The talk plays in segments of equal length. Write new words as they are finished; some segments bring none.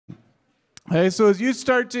Okay, so as you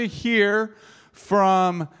start to hear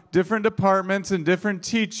from different departments and different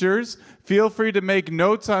teachers, feel free to make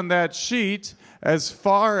notes on that sheet as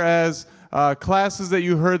far as classes that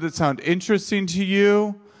you heard that sound interesting to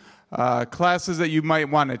you, classes that you might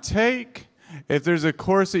want to take. If there's a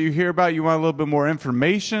course that you hear about you want a little bit more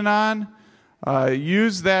information on,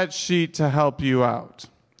 use that sheet to help you out.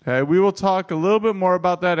 Okay, we will talk a little bit more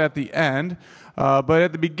about that at the end. But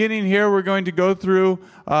at the beginning here, we're going to go through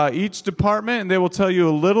each department, and they will tell you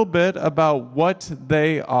a little bit about what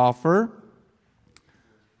they offer.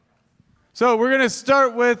 So we're going to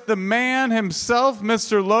start with the man himself,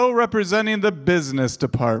 Mr. Lowe, representing the business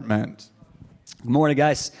department. Good morning,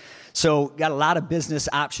 guys. So got a lot of business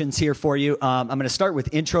options here for you. I'm going to start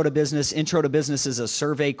with Intro to Business. Intro to Business is a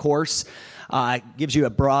survey course. Gives you a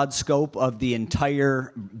broad scope of the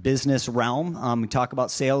entire business realm. We talk about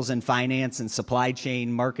sales and finance and supply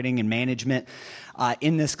chain, marketing and management.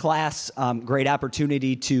 In this class, great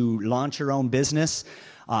opportunity to launch your own business,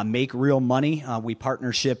 make real money. We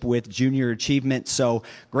partnership with Junior Achievement, so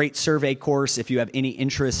great survey course if you have any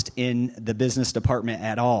interest in the business department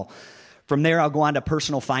at all. From there, I'll go on to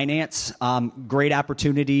personal finance. Great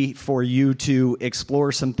opportunity for you to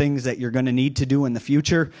explore some things that you're going to need to do in the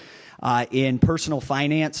future. In personal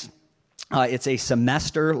finance, it's a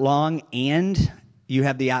semester long, and you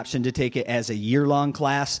have the option to take it as a year-long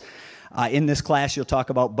class. In this class, you'll talk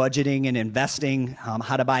about budgeting and investing,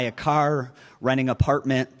 how to buy a car, renting an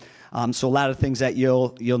apartment. So a lot of things that you'll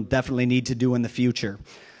definitely need to do in the future.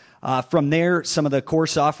 From there, some of the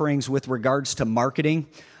course offerings with regards to marketing.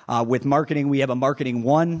 With marketing, we have a Marketing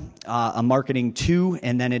 1, a Marketing 2,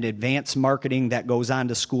 and then an Advanced Marketing that goes on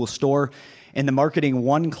to School Store. In the Marketing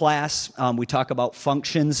 1 class, we talk about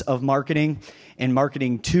functions of marketing. In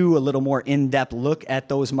Marketing 2, a little more in-depth look at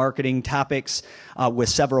those marketing topics with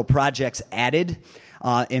several projects added.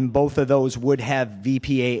 And both of those would have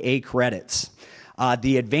VPAA credits.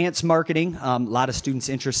 The advanced marketing, a lot of students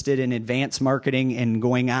interested in advanced marketing and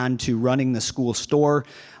going on to running the school store.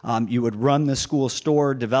 You would run the school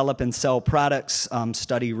store, develop and sell products,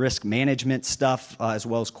 study risk management stuff, as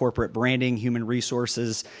well as corporate branding, human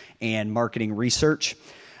resources, and marketing research.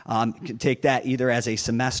 You can take that either as a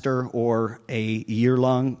semester or a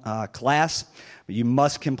year-long class. You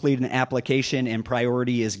must complete an application, and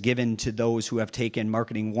priority is given to those who have taken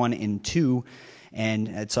Marketing 1 and 2. And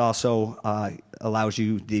it's also allows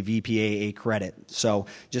you the VPAA credit. So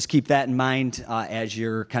just keep that in mind as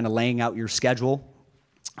you're kind of laying out your schedule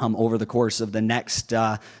over the course of the next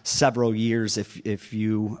several years if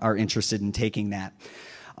you are interested in taking that.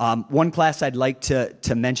 One class I'd like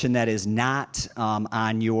to mention that is not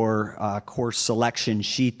on your course selection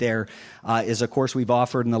sheet there is a course we've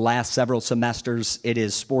offered in the last several semesters. It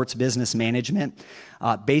is Sports Business Management.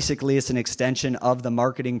 Basically, it's an extension of the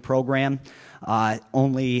marketing program.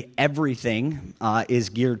 Only everything is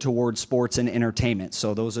geared towards sports and entertainment.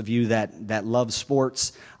 So those of you that love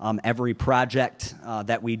sports, every project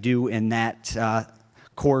that we do in that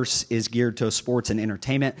course is geared to sports and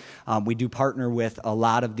entertainment. We do partner with a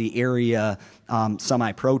lot of the area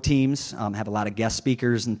semi-pro teams, have a lot of guest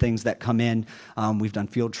speakers and things that come in. We've done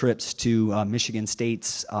field trips to Michigan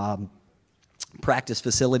State's practice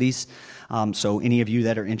facilities. So any of you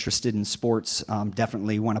that are interested in sports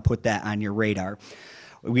definitely want to put that on your radar.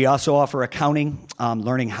 We also offer accounting,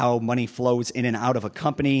 learning how money flows in and out of a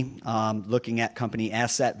company, looking at company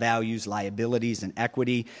asset values, liabilities, and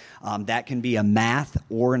equity. That can be a math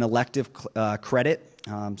or an elective credit,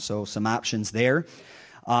 so some options there.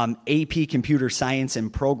 AP Computer Science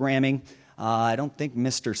and Programming. I don't think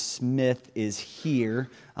Mr. Smith is here.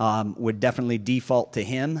 Would definitely default to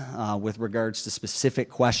him with regards to specific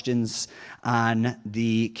questions on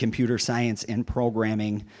the computer science and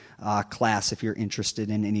programming class if you're interested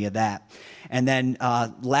in any of that. And then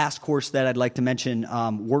last course that I'd like to mention,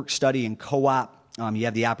 work study and co-op. You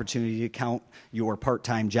have the opportunity to count your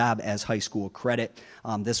part-time job as high school credit.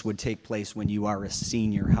 This would take place when you are a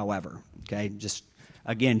senior, however. Okay, just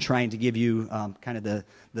again, trying to give you kind of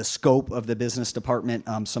the scope of the business department.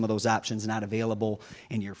 Some of those options not available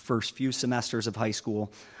in your first few semesters of high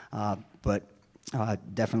school, but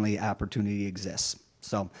definitely opportunity exists.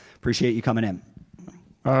 So appreciate you coming in.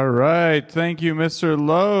 All right. Thank you, Mr.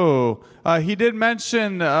 Lowe. He did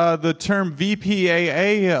mention the term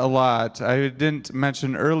VPAA a lot. I didn't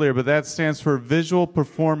mention earlier, but that stands for Visual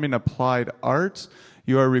Performing Applied Art.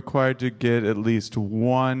 You are required to get at least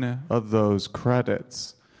one of those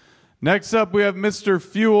credits. Next up, we have Mr.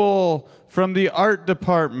 Fuel from the art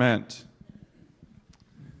department.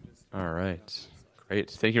 All right. Great.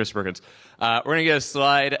 Thank you, Mr. Perkins. We're going to get a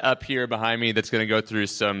slide up here behind me that's going to go through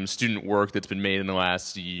some student work that's been made in the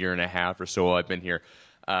last year and a half or so while I've been here.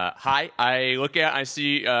 Hi, I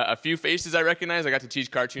see a few faces I recognize. I got to teach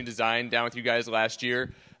cartoon design down with you guys last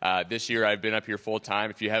year. This year I've been up here full time.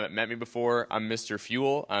 If you haven't met me before, I'm Mr.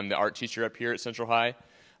 Fuel. I'm the art teacher up here at Central High.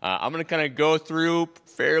 I'm going to kind of go through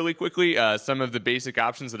fairly quickly some of the basic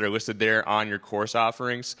options that are listed there on your course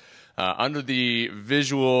offerings. Under the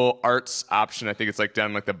visual arts option, I think it's like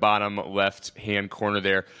down like the bottom left-hand corner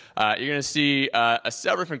there, you're going to see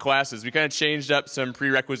several different classes. We kind of changed up some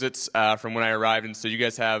prerequisites from when I arrived, and so you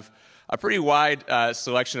guys have a pretty wide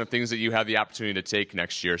selection of things that you have the opportunity to take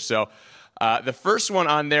next year. So the first one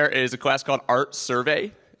on there is a class called Art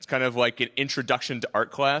Survey. It's kind of like an introduction to art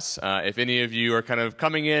class. If any of you are kind of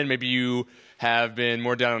coming in, maybe you have been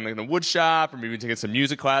more down in the wood shop, or maybe taking some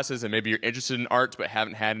music classes, and maybe you're interested in art but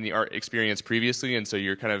haven't had any art experience previously, and so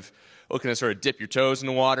you're kind of looking to sort of dip your toes in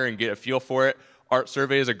the water and get a feel for it. Art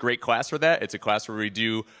Survey is a great class for that. It's a class where we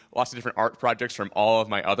do lots of different art projects from all of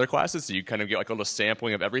my other classes, so you kind of get like a little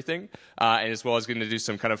sampling of everything, and as well as getting to do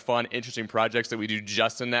some kind of fun, interesting projects that we do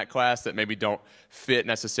just in that class that maybe don't fit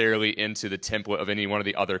necessarily into the template of any one of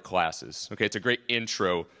the other classes. Okay, it's a great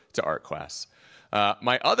intro to art class.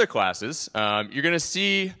 My other classes, you're going to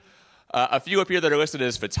see a few up here that are listed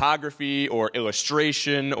as photography or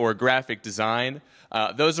illustration or graphic design.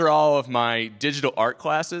 Those are all of my digital art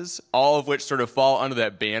classes, all of which sort of fall under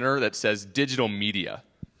that banner that says digital media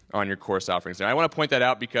on your course offerings. And I want to point that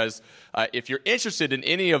out because if you're interested in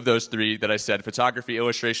any of those three that I said, photography,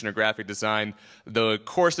 illustration, or graphic design, the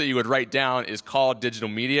course that you would write down is called digital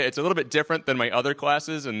media. It's a little bit different than my other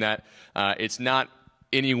classes in that it's not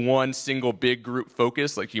any one single big group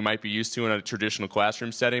focus like you might be used to in a traditional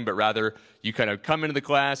classroom setting, but rather you kind of come into the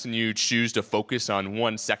class and you choose to focus on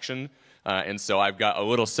one section. And so I've got a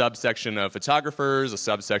little subsection of photographers, a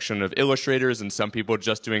subsection of illustrators, and some people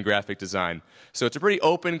just doing graphic design. So it's a pretty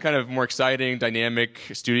open, kind of more exciting, dynamic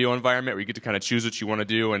studio environment where you get to kind of choose what you want to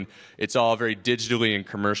do, and it's all very digitally and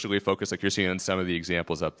commercially focused like you're seeing in some of the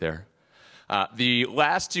examples up there. The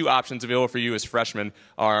last two options available for you as freshmen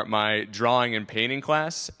are my drawing and painting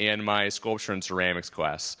class and my sculpture and ceramics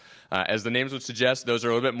class. As the names would suggest, those are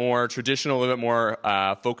a little bit more traditional, a little bit more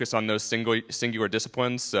focused on those singular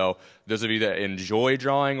disciplines. So those of you that enjoy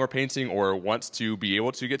drawing or painting or want to be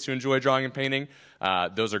able to get to enjoy drawing and painting,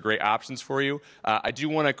 those are great options for you. I do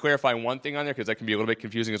want to clarify one thing on there because that can be a little bit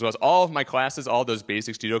confusing as well. As all of my classes, all those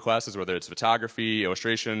basic studio classes, whether it's photography,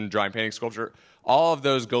 illustration, drawing, painting, sculpture, all of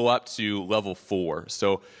those go up to level 4.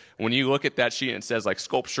 So when you look at that sheet and it says like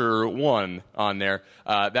Sculpture 1 on there,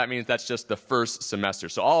 that means that's just the first semester.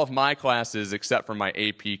 So all of my classes, except for my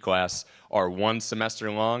AP class, are 1 semester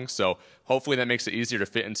long. So hopefully that makes it easier to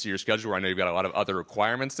fit into your schedule. I know you've got a lot of other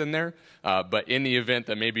requirements in there. But in the event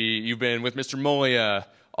that maybe you've been with Mr. Molia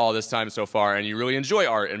all this time so far and you really enjoy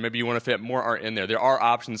art and maybe you want to fit more art in there, there are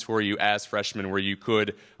options for you as freshmen where you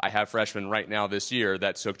could. I have freshmen right now this year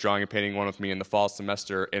that took drawing and painting 1 with me in the fall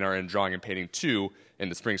semester and are in drawing and painting 2 in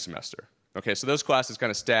the spring semester. Okay, so those classes kind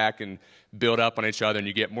of stack and build up on each other, and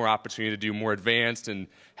you get more opportunity to do more advanced and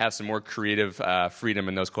have some more creative freedom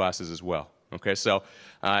in those classes as well. Okay, so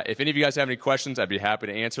if any of you guys have any questions, I'd be happy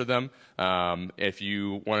to answer them. If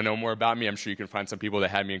you want to know more about me, I'm sure you can find some people that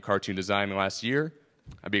had me in cartoon design last year.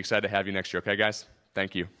 I'd be excited to have you next year. Okay, guys?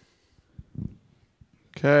 Thank you.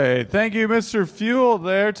 Okay, thank you, Mr. Fuel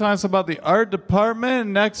there, telling us about the art department.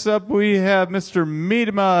 Next up, we have Mr.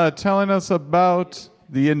 Miedema telling us about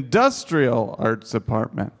the industrial arts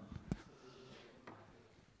department.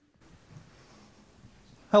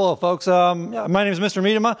 Hello, folks. My name is Mr.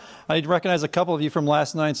 Miedema. I recognize a couple of you from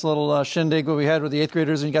last night's little shindig that we had with the 8th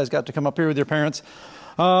graders, and you guys got to come up here with your parents.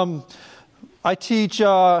 I teach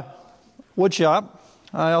wood shop.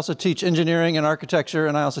 I also teach engineering and architecture,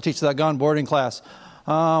 and I also teach that gone boarding class.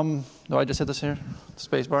 Do I just hit this here?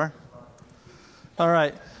 Space bar? All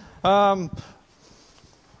right.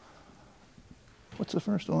 What's the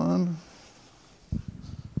first one?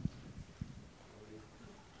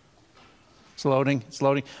 It's loading. It's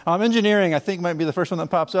loading. Engineering, I think, might be the first one that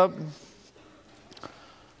pops up.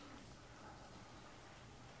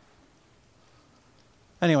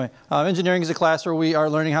 Anyway, engineering is a class where we are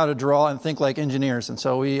learning how to draw and think like engineers. And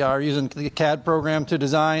so we are using the CAD program to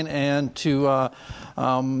design and to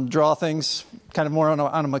draw things kind of more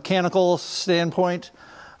on a mechanical standpoint.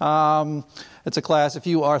 It's a class, if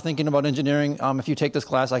you are thinking about engineering, if you take this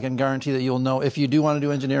class, I can guarantee that you'll know if you do want to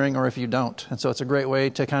do engineering or if you don't. And so it's a great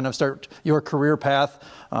way to kind of start your career path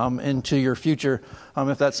into your future,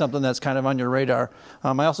 if that's something that's kind of on your radar.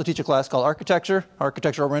 I also teach a class called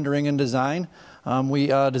Architectural Rendering and Design. We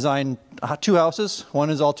design 2 houses.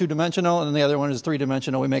 One is all 2-dimensional, and the other one is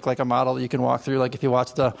 3-dimensional. We make like a model that you can walk through, like if you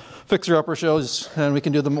watch the Fixer Upper shows, and we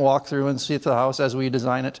can do the walkthrough and see the house as we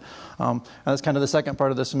design it. And that's kind of the second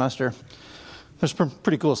part of the semester. There's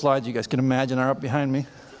pretty cool slides you guys can imagine are up behind me.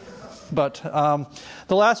 But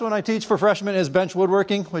the last one I teach for freshmen is bench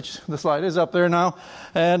woodworking, which the slide is up there now.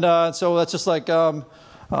 And so that's just like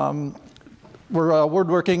we're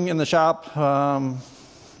woodworking in the shop.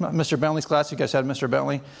 Mr. Bentley's class, you guys had Mr.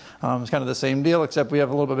 Bentley. It's kind of the same deal, except we have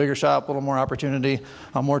a little bit bigger shop, a little more opportunity,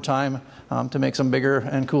 more time to make some bigger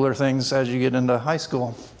and cooler things as you get into high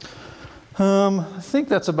school. I think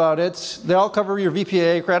that's about it. They all cover your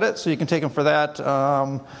VPA credit, so you can take them for that.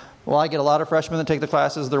 Well, I get a lot of freshmen that take the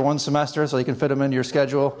classes. They're 1 semester, so you can fit them into your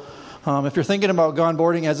schedule. If you're thinking about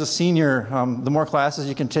onboarding as a senior, the more classes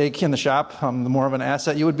you can take in the shop, the more of an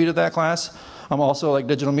asset you would be to that class. Also, like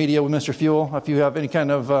digital media with Mr. Fuel, if you have any kind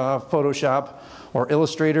of Photoshop or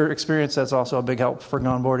Illustrator experience, that's also a big help for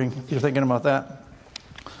onboarding if you're thinking about that.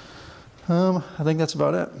 I think that's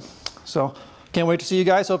about it. So, can't wait to see you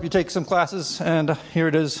guys. Hope you take some classes. And here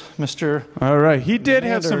it is, Mr. All right. He did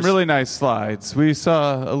have some Manders. really nice slides. We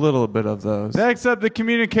saw a little bit of those. Next up, the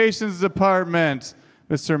communications department.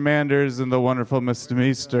 Mr. Manders and the wonderful Miss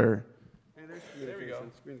Demeester. There we go.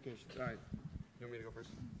 Communications. All right. You want me to go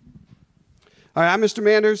first? All right, I'm Mr.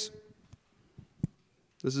 Manders.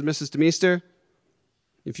 This is Mrs. Demeester.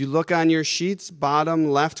 If you look on your sheets, bottom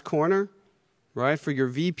left corner, right, for your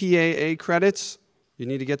VPAA credits, you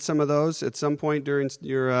need to get some of those at some point during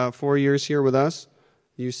your 4 years here with us.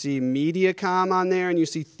 You see MediaCom on there, and you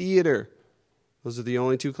see theater. Those are the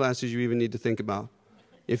only 2 classes you even need to think about.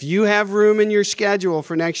 If you have room in your schedule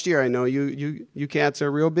for next year, I know you cats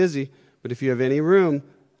are real busy, but if you have any room,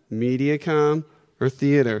 MediaCom or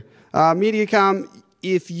theater. MediaCom,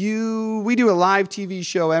 we do a live TV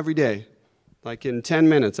show every day, like in 10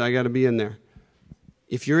 minutes, I got to be in there.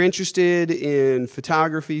 If you're interested in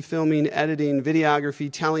photography, filming, editing,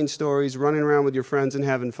 videography, telling stories, running around with your friends and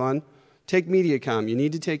having fun, take MediaCom. You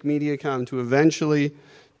need to take MediaCom to eventually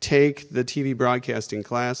take the TV broadcasting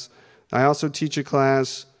class. I also teach a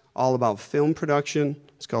class all about film production.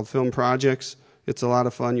 It's called Film Projects. It's a lot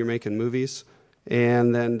of fun. You're making movies.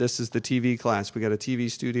 And then this is the TV class. We got a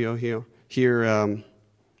TV studio here.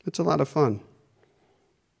 It's a lot of fun.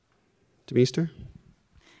 Demeester?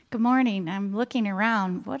 Good morning. I'm looking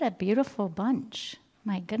around. What a beautiful bunch.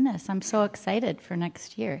 My goodness, I'm so excited for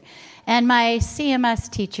next year. And my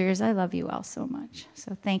CMS teachers, I love you all so much.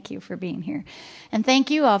 So thank you for being here. And thank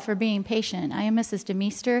you all for being patient. I am Mrs.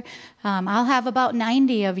 Demeester. I'll have about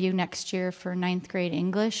 90 of you next year for 9th grade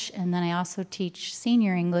English. And then I also teach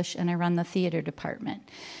senior English, and I run the theater department.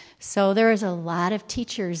 So there is a lot of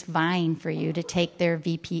teachers vying for you to take their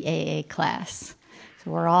VPAA class. So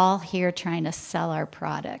we're all here trying to sell our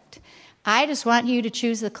product. I just want you to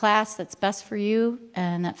choose the class that's best for you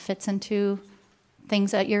and that fits into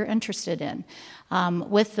things that you're interested in.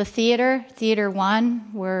 With the Theater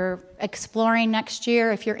 1, we're exploring next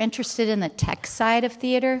year. If you're interested in the tech side of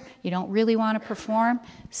theater, you don't really want to perform,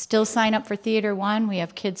 still sign up for Theater 1. We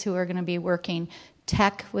have kids who are going to be working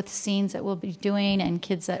tech with scenes that we'll be doing and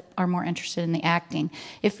kids that are more interested in the acting.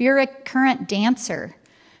 If you're a current dancer,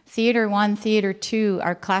 Theater 1, Theater 2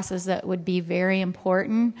 are classes that would be very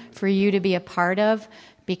important for you to be a part of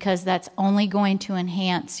because that's only going to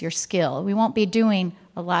enhance your skill. We won't be doing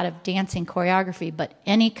a lot of dancing choreography, but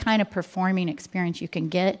any kind of performing experience you can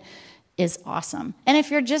get is awesome. And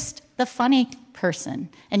if you're just the funny person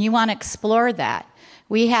and you want to explore that,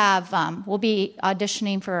 we have, we'll be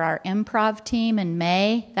auditioning for our improv team in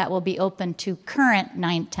May. That will be open to current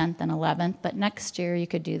 9th, 10th, and 11th, but next year you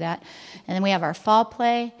could do that. And then we have our fall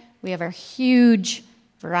play. We have our huge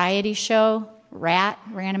variety show,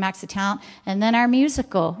 Random Acts of Talent, and then our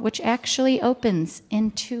musical, which actually opens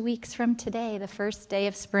in 2 weeks from today, the first day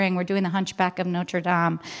of spring. We're doing The Hunchback of Notre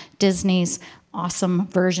Dame, Disney's awesome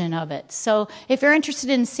version of it. So if you're interested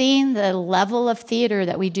in seeing the level of theater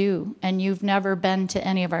that we do and you've never been to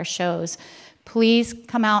any of our shows, please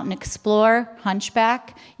come out and explore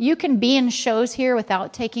Hunchback. You can be in shows here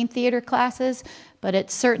without taking theater classes, but it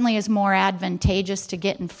certainly is more advantageous to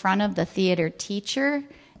get in front of the theater teacher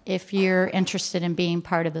if you're interested in being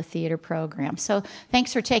part of the theater program. So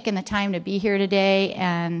thanks for taking the time to be here today,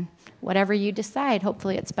 and whatever you decide,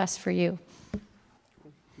 hopefully it's best for you.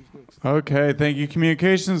 Okay, thank you,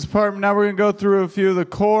 Communications Department. Now we're going to go through a few of the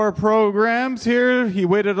core programs here. He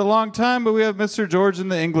waited a long time, but we have Mr. George in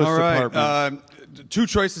the English Department. Two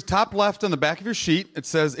choices. Top left on the back of your sheet, it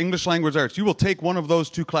says English Language Arts. You will take one of those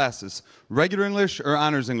two classes, regular English or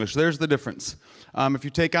honors English. There's the difference. If you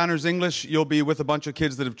take honors English, you'll be with a bunch of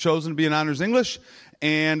kids that have chosen to be in honors English,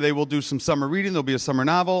 and they will do some summer reading. There'll be a summer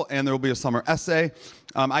novel, and there will be a summer essay.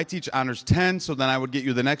 I teach honors 10, so then I would get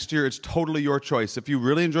you the next year. It's totally your choice. If you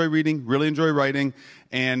really enjoy reading, really enjoy writing,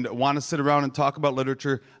 and want to sit around and talk about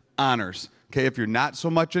literature, honors. Okay, if you're not so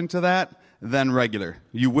much into that, then regular.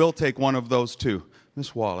 You will take one of those two.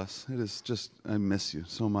 Miss Wallace, it is just, I miss you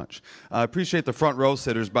so much. I appreciate the front row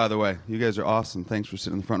sitters, by the way. You guys are awesome. Thanks for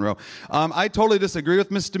sitting in the front row. I totally disagree with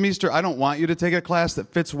Miss DeMeester. I don't want you to take a class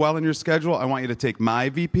that fits well in your schedule. I want you to take my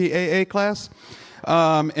VPAA class.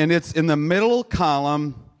 And it's in the middle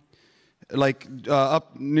column, like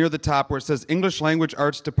up near the top where it says English Language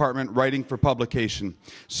Arts Department Writing for Publication.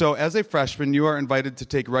 So as a freshman, you are invited to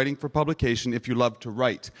take Writing for Publication if you love to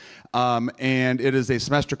write. And it is a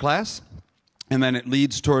semester class. And then it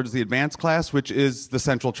leads towards the advanced class, which is the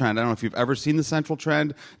Central Trend. I don't know if you've ever seen the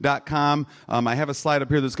centraltrend.com. I have a slide up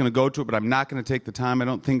here that's going to go to it, but I'm not going to take the time, I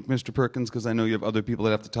don't think, Mr. Perkins, because I know you have other people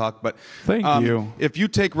that have to talk. But Thank you. If you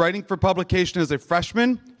take Writing for Publication as a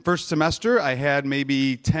freshman, first semester, I had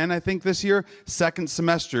maybe 10, I think, this year. Second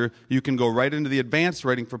semester, you can go right into the advanced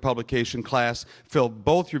Writing for Publication class, fill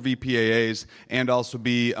both your VPAAs, and also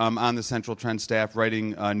be on the Central Trend staff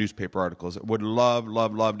writing newspaper articles. Would love,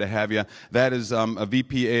 love, love to have you. That is a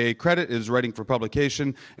VPAA credit, is Writing for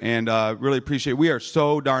Publication, and really appreciate it. We are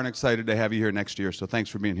so darn excited to have you here next year, so thanks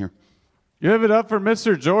for being here. Give it up for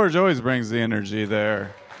Mr. George. Always brings the energy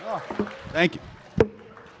there. Oh, thank you.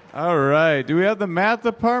 All right. Do we have the math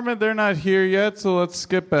department? They're not here yet, so let's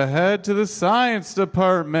skip ahead to the science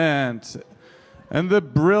department and the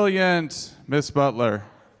brilliant Miss Butler.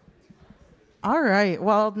 All right.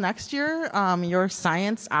 Well, next year, your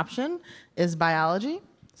science option is biology.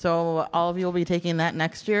 So all of you will be taking that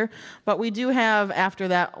next year. But we do have, after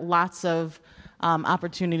that, lots of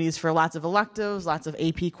opportunities for lots of electives, lots of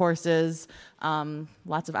AP courses,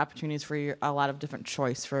 lots of opportunities for a lot of different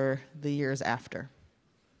choice for the years after.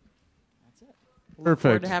 Look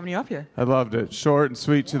forward to having you up here. I loved it. Short and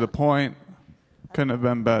sweet to the point. Couldn't have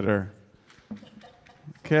been better.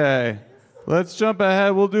 Okay. Let's jump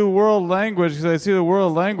ahead. We'll do world language because I see the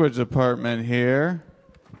world language department here.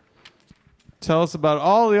 Tell us about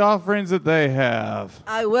all the offerings that they have.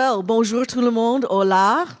 I will. Bonjour tout le monde.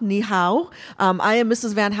 Hola. Ni hao. I am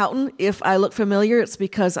Mrs. Van Houten. If I look familiar, it's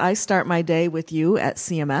because I start my day with you at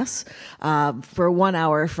CMS for 1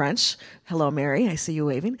 hour of French. Hello, Mary. I see you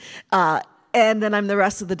waving. And then I'm the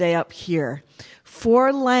rest of the day up here.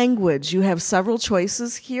 For language, you have several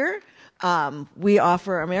choices here. We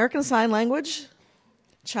offer American Sign Language,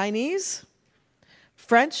 Chinese,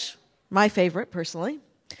 French, my favorite personally,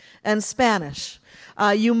 and Spanish.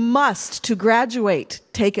 You must, to graduate,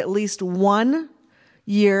 take at least 1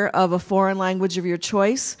 year of a foreign language of your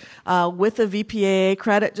choice with a VPAA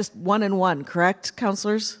credit, just 1 and 1, correct,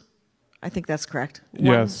 counselors? I think that's correct.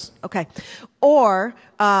 Yes. Okay. Or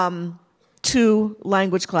 2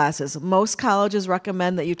 language classes. Most colleges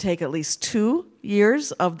recommend that you take at least 2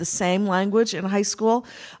 years of the same language in high school.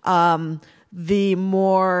 The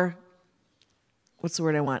more, what's the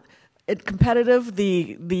word I want? Competitive,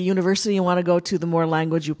 the university you want to go to, the more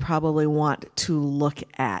language you probably want to look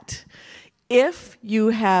at. If you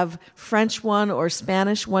have French 1 or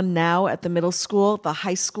Spanish 1 now at the middle school, the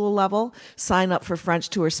high school level, sign up for French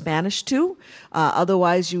 2 or Spanish 2.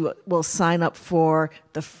 Otherwise, you will sign up for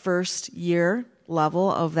the first year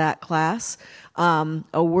level of that class. A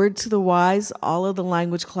word to the wise, all of the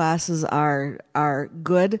language classes are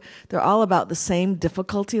good. They're all about the same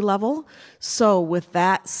difficulty level. So with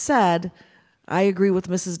that said, I agree with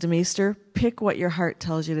Mrs. DeMeester. Pick what your heart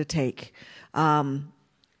tells you to take.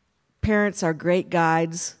 Parents are great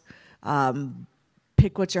guides.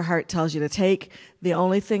 Pick what your heart tells you to take. The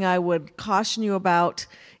only thing I would caution you about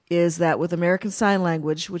is that with American Sign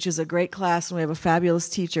Language, which is a great class and we have a fabulous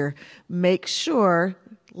teacher, make sure,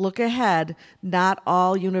 look ahead, not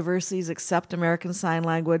all universities accept American Sign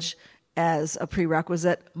Language as a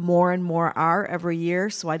prerequisite. More and more are every year,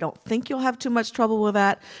 so I don't think you'll have too much trouble with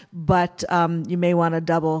that, but you may want to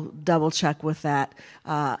double check with that.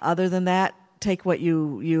 Other than that, take what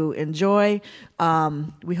you enjoy.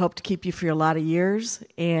 We hope to keep you for a lot of years,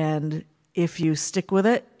 and if you stick with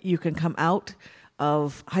it, you can come out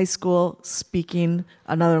of high school speaking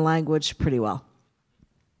another language pretty well.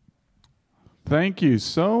 Thank you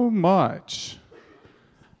so much.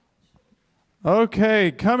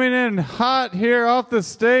 Okay, coming in hot here off the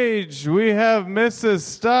stage, we have Mrs.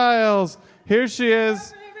 Stiles. Here she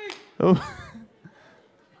is. Oh,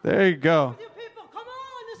 there you go.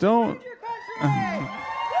 Don't.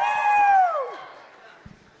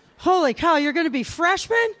 Holy cow, you're going to be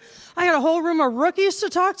freshmen? I got a whole room of rookies to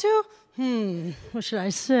talk to? What should I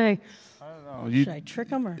say? I don't know. Should I trick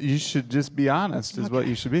them? Or? You should just be honest is what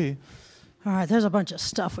you should be. All right, there's a bunch of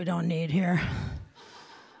stuff we don't need here.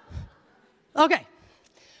 Okay,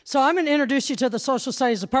 so I'm going to introduce you to the Social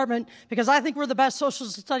Studies Department because I think we're the best Social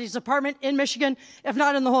Studies Department in Michigan, if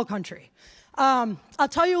not in the whole country. I'll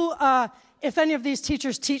tell you if any of these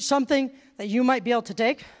teachers teach something that you might be able to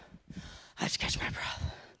take. I have to catch my breath.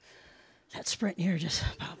 That sprint here just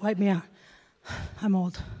about wiped me out. I'm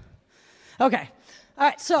old. Okay. All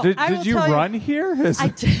right, so did you run here? I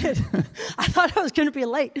did. I thought I was going to be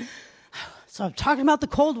late. So I'm talking about the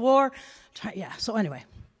Cold War. Yeah, so anyway.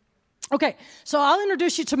 Okay, so I'll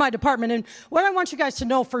introduce you to my department, and what I want you guys to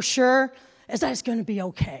know for sure is that it's going to be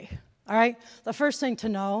okay, all right? The first thing to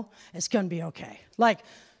know is going to be okay. Like,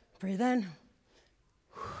 breathe in,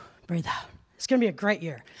 breathe out. It's going to be a great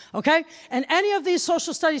year, okay? And any of these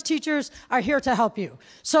social studies teachers are here to help you.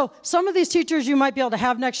 So some of these teachers you might be able to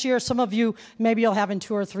have next year. Some of you maybe you'll have in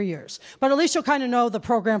 2 or 3 years. But at least you'll kind of know the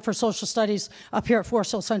program for social studies up here at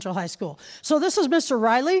Forest Hill Central High School. So this is Mr.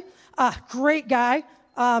 Riley, great guy.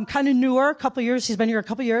 Kind of newer, a couple years. He's been here a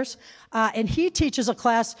couple years. And he teaches a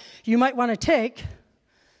class you might want to take,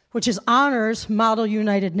 which is Honors Model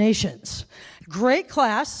United Nations. Great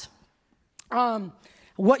class.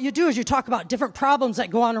 What you do is you talk about different problems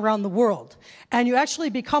that go on around the world. And you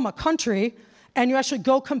actually become a country, and you actually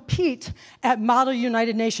go compete at Model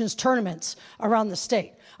United Nations tournaments around the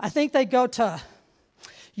state. I think they go to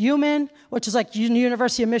UMinn, which is like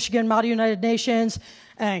University of Michigan, Model United Nations,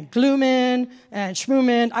 and Glumin and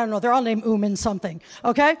Schmumin. I don't know. They're all named Umin something.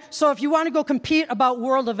 Okay? So if you want to go compete about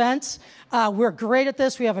world events, we're great at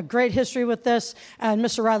this. We have a great history with this, and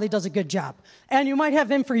Mr. Riley does a good job. And you might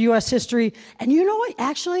have him for U.S. history. And you know what?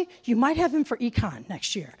 Actually, you might have him for econ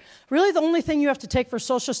next year. Really, the only thing you have to take for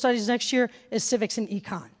social studies next year is civics and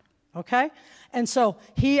econ. Okay? And so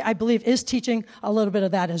he, I believe, is teaching a little bit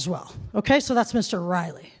of that as well. Okay? So that's Mr.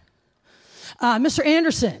 Riley. Mr.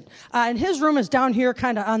 Anderson, and his room is down here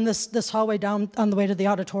kind of on this hallway down on the way to the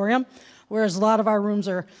auditorium, whereas a lot of our rooms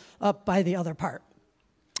are up by the other part.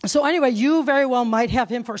 So anyway, you very well might have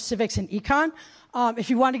him for civics and econ.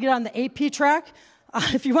 If you want to get on the AP track,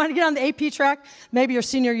 maybe your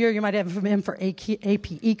senior year, you might have him for AP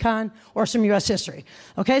econ or some U.S. history.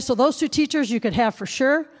 Okay, so those 2 teachers you could have for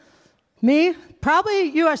sure. Me,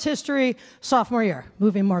 probably U.S. history sophomore year,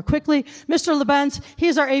 moving more quickly. Mr. Lebenz,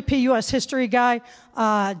 he's our AP U.S. history guy,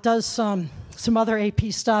 does some other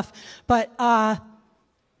AP stuff. But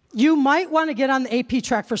you might want to get on the AP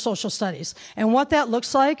track for social studies. And what that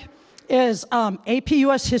looks like is AP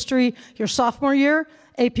U.S. history your sophomore year,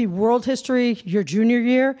 AP world history your junior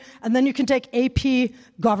year, and then you can take AP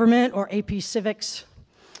government or AP civics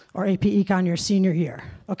or AP econ your senior year.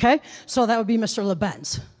 Okay? So that would be Mr.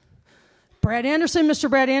 Lebenz. Brad Anderson, Mr.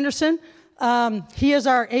 Brad Anderson, he is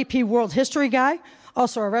our AP World History guy,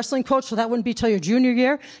 also a wrestling coach, so that wouldn't be till your junior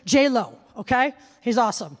year. J-Lo, okay? He's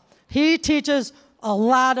awesome. He teaches a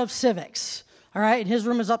lot of civics, all right? And his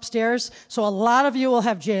room is upstairs, so a lot of you will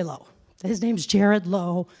have J-Lo. His name's Jared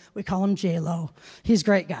Lowe. We call him J-Lo. He's a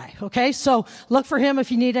great guy, okay? So look for him if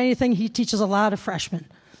you need anything. He teaches a lot of freshmen.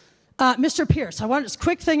 Mr. Pierce, I want a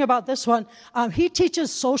quick thing about this one. He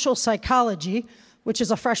teaches social psychology, which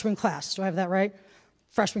is a freshman class. Do I have that right?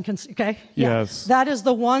 Freshmen can, okay? Yes. Yeah. That is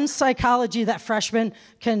the one psychology that freshmen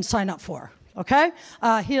can sign up for, okay?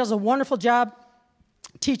 He does a wonderful job,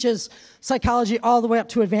 teaches psychology all the way up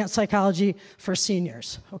to advanced psychology for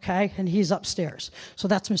seniors, okay? And he's upstairs. So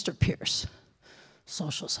that's Mr. Pierce,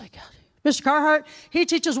 social psychology. Mr. Carhart, he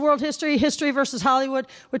teaches world history, history versus Hollywood,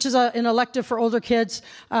 which is an elective for older kids.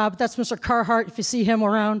 But that's Mr. Carhart, if you see him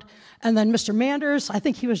around. And then Mr. Manders, I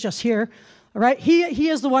think he was just here. All right, he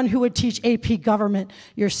is the one who would teach AP government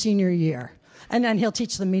your senior year. And then he'll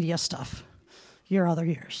teach the media stuff your other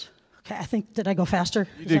years. Okay, I think, did I go faster?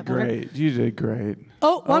 You did great. You did great.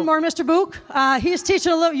 Oh, one more, Mr. Book. He's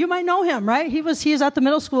teaching a little, you might know him, right? He's at the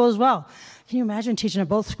middle school as well. Can you imagine teaching at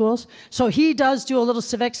both schools? So he does do a little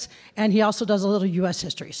civics, and he also does a little U.S.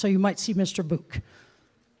 history. So you might see Mr. Book.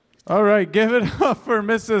 All right, give it up for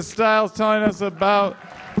Mrs. Stiles telling us about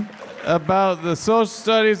the social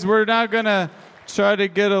studies. We're now going to try to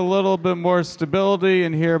get a little bit more stability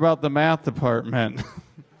and hear about the math department.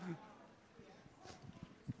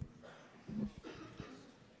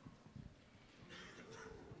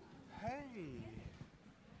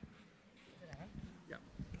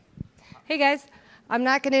 Hey guys, I'm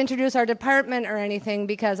not going to introduce our department or anything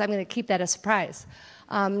because I'm going to keep that a surprise.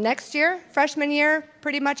 Next year, freshman year,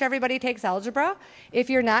 pretty much everybody takes algebra. If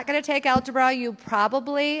you're not going to take algebra, you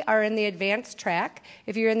probably are in the advanced track.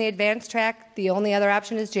 If you're in the advanced track, the only other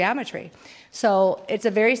option is geometry. So it's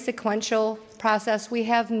a very sequential process. We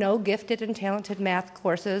have no gifted and talented math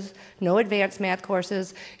courses, no advanced math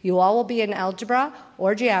courses. You all will be in algebra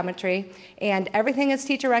or geometry, and everything is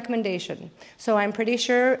teacher recommendation. So I'm pretty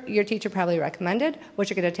sure your teacher probably recommended what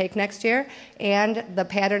you're going to take next year, and the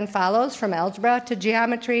pattern follows from algebra to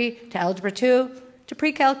geometry to algebra 2 to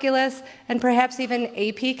pre-calculus, and perhaps even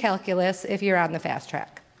AP calculus if you're on the fast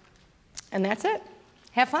track. And that's it.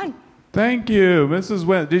 Have fun. Thank you, Mrs.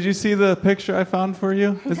 Went. Did you see the picture I found for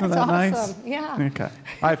you? Isn't that nice? Awesome. Yeah. Okay,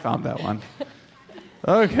 I found that one.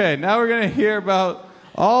 Okay, now we're going to hear about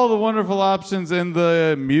all the wonderful options in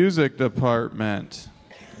the music department.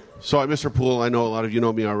 So I'm Mr. Poole. I know a lot of you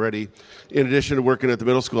know me already. In addition to working at the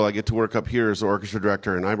middle school, I get to work up here as the orchestra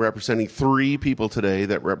director, and I'm representing 3 people today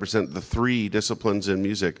that represent the 3 disciplines in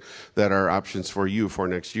music that are options for you for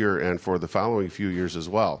next year and for the following few years as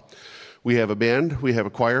well. We have a band, we have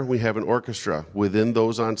a choir, we have an orchestra. Within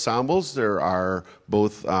those ensembles, there are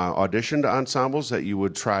both auditioned ensembles that you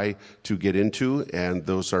would try to get into, and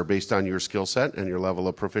those are based on your skill set and your level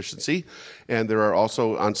of proficiency. And there are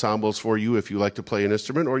also ensembles for you if you like to play an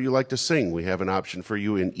instrument or you like to sing. We have an option for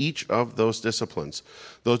you in each of those disciplines.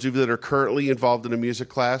 Those of you that are currently involved in a music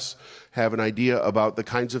class have an idea about the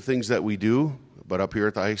kinds of things that we do, but up here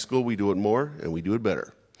at the high school, we do it more and we do it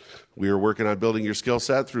better. We are working on building your skill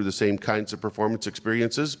set through the same kinds of performance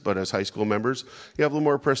experiences, but as high school members, you have a little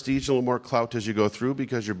more prestige, a little more clout as you go through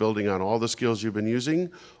because you're building on all the skills you've been using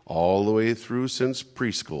all the way through since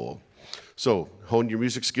preschool. So hone your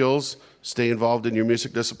music skills, stay involved in your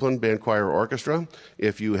music discipline, band, choir, or orchestra.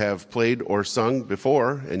 If you have played or sung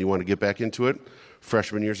before and you want to get back into it,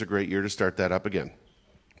 freshman year is a great year to start that up again.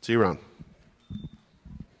 See you around.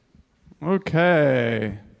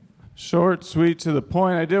 Okay. Short, sweet, to the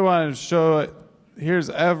point. I did want to show it. Here's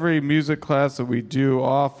every music class that we do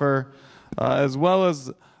offer, as well as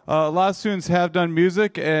a lot of students have done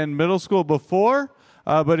music in middle school before,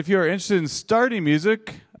 but if you're interested in starting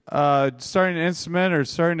music, starting an instrument or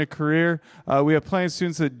starting a career, we have plenty of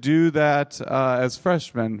students that do that as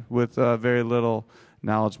freshmen with very little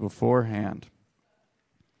knowledge beforehand.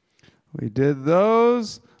 We did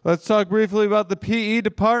those. Let's talk briefly about the PE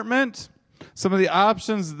department. Some of the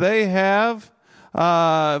options they have.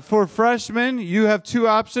 For freshmen, you have 2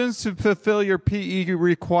 options to fulfill your PE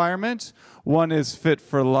requirement. One is Fit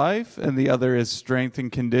for Life, and the other is Strength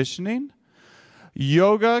and Conditioning.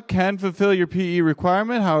 Yoga can fulfill your PE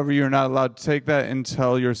requirement. However, you're not allowed to take that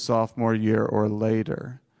until your sophomore year or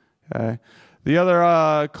later. Okay. The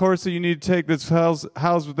other course that you need to take that's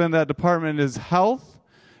housed within that department is Health.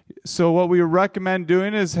 So what we recommend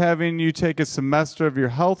doing is having you take a semester of your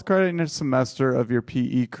health credit and a semester of your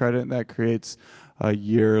PE credit, and that creates a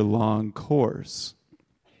year-long course.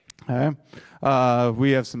 Okay.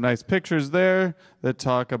 We have some nice pictures there that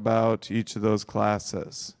talk about each of those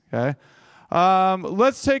classes. Okay.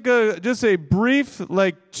 Let's take just a brief,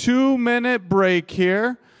 2-minute break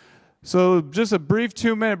here. So just a brief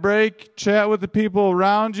 2-minute break, chat with the people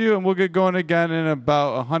around you, and we'll get going again in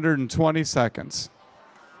about 120 seconds.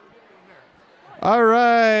 All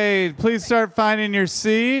right, please start finding your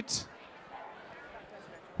seat.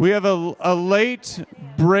 We have a late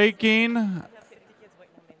breaking,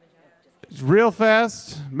 real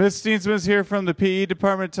fast. Ms. Steensma is here from the PE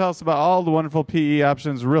department. Tell us about all the wonderful PE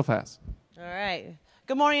options real fast. All right.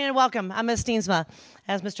 Good morning and welcome. I'm Ms. Steensma,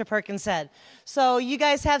 as Mr. Perkins said. So you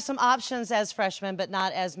guys have some options as freshmen, but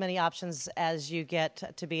not as many options as you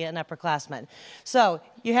get to be an upperclassman. So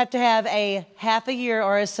you have to have a half a year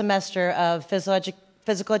or a semester of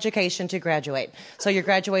physical education to graduate. So your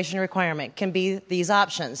graduation requirement can be these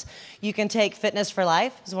options. You can take Fitness for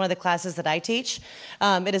Life. It's one of the classes that I teach.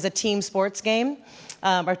 It is a team sports game.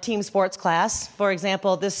 Our team sports class. For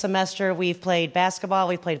example, this semester we've played basketball,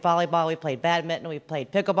 we've played volleyball, we've played badminton, we've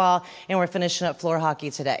played pickleball, and we're finishing up floor hockey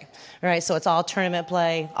today. All right, so it's all tournament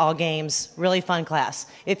play, all games, really fun class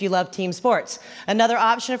if you love team sports. Another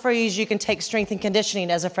option for you is you can take strength and conditioning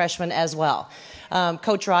as a freshman as well.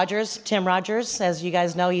 Coach Rogers, Tim Rogers, as you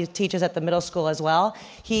guys know, he teaches at the middle school as well.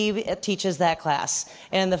 He teaches that class.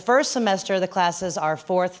 And in the first semester, the classes are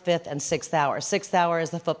 4th, 5th, and 6th hour. 6th hour is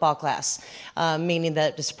the football class, meaning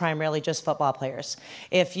that it's primarily just football players.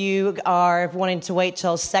 If you are wanting to wait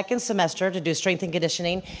till second semester to do strength and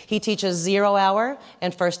conditioning, he teaches 0 hour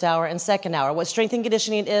and 1st hour and 2nd hour. What strength and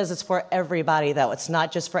conditioning is, it's for everybody, though. It's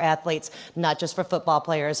not just for athletes, not just for football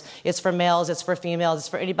players. It's for males, it's for females, it's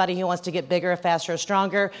for anybody who wants to get bigger, faster,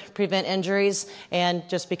 stronger, prevent injuries, and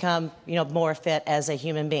just become, more fit as a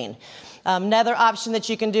human being. Another option that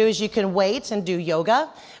you can do is you can wait and do yoga.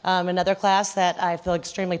 Another class that I feel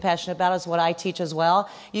extremely passionate about is what I teach as well.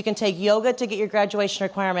 You can take yoga to get your graduation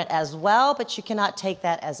requirement as well, but you cannot take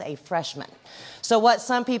that as a freshman. So what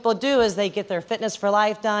some people do is they get their Fitness for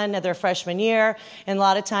Life done at their freshman year, and a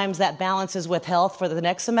lot of times that balances with health for the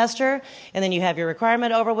next semester, and then you have your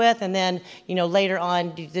requirement over with, and then later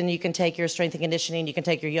on, then you can take your strength and conditioning, you can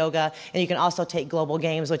take your yoga, and you can also take Global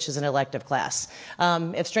Games, which is an elective class.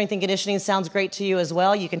 If strength and conditioning sounds great to you as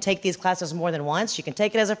well, you can take these classes more than once. You can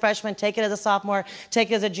take it as a freshman, take it as a sophomore,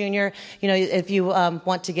 take it as a junior, if you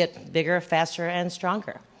want to get bigger, faster, and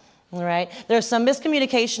stronger. All right. There's some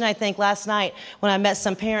miscommunication, I think, last night when I met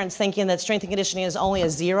some parents thinking that strength and conditioning is only a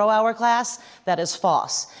 0 hour class. That is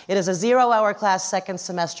false. It is a 0 hour class second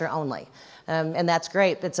semester only. And that's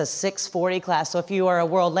great. It's a 640 class. So if you are a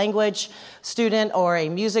world language student or a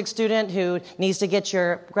music student who needs to get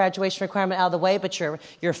your graduation requirement out of the way, but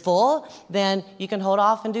you're full, then you can hold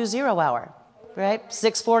off and do 0 hour. Right?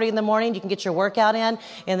 6:40 in the morning, you can get your workout in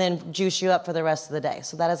and then juice you up for the rest of the day.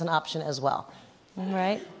 So that is an option as well. All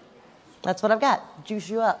right. That's what I've got.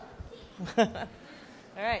 Juice you up. All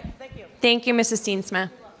right. Thank you. Thank you, Mrs.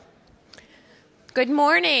 Steensma. Good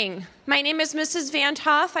morning. My name is Mrs. Van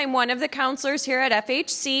Hoff. I'm one of the counselors here at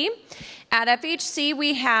FHC. At FHC,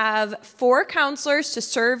 we have 4 counselors to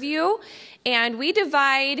serve you, and we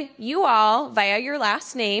divide you all via your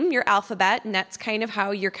last name, your alphabet, and that's kind of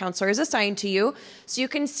how your counselor is assigned to you. So you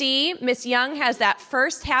can see Miss Young has that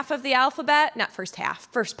first half of the alphabet, not first half,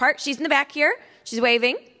 first part. She's in the back here. She's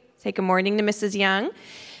waving. Say good morning to Mrs. Young.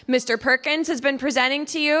 Mr. Perkins has been presenting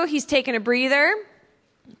to you. He's taken a breather.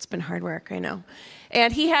 It's been hard work, I know.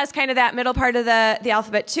 And he has kind of that middle part of the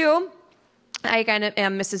alphabet too. I kind of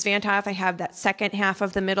am Mrs. Van Hoff. I have that second half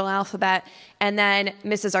of the middle alphabet. And then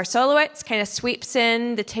Mrs. Arsolowitz kind of sweeps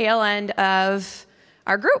in the tail end of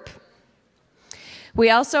our group.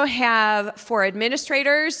 We also have 4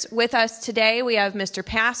 administrators with us today. We have Mr.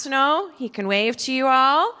 Passano. He can wave to you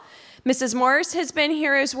all. Mrs. Morse has been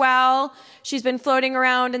here as well. She's been floating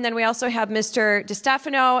around. And then we also have Mr.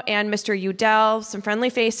 DeStefano and Mr. Udell, some friendly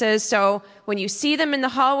faces. So when you see them in the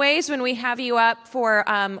hallways, when we have you up for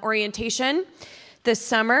orientation this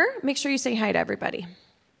summer, make sure you say hi to everybody.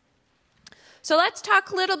 So let's talk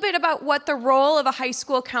a little bit about what the role of a high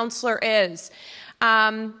school counselor is.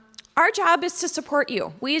 Our job is to support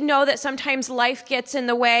you. We know that sometimes life gets in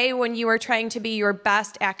the way when you are trying to be your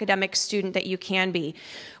best academic student that you can be.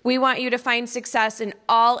 We want you to find success in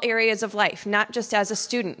all areas of life, not just as a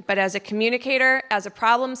student, but as a communicator, as a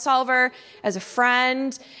problem solver, as a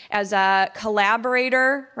friend, as a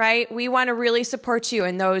collaborator, right? We want to really support you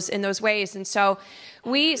in those ways. And so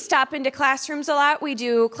we stop into classrooms a lot. We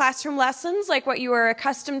do classroom lessons like what you are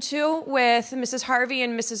accustomed to with Mrs. Harvey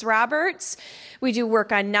and Mrs. Roberts. We do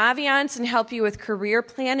work on Naviance and help you with career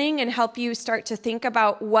planning and help you start to think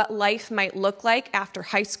about what life might look like after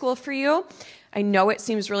high school for you. I know it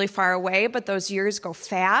seems really far away, but those years go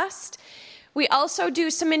fast. We also do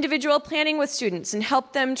some individual planning with students and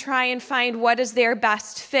help them try and find what is their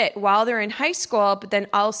best fit while they're in high school, but then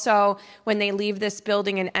also when they leave this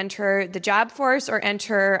building and enter the job force or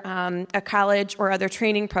enter a college or other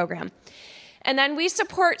training program. And then we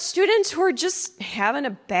support students who are just having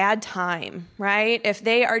a bad time, right? If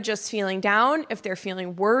they are just feeling down, if they're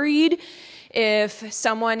feeling worried, if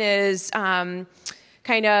someone is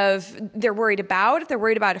they're worried about, if they're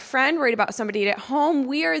worried about a friend, worried about somebody at home,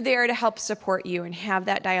 we are there to help support you and have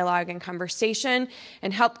that dialogue and conversation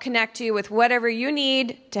and help connect you with whatever you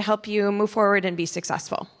need to help you move forward and be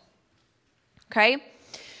successful. Okay?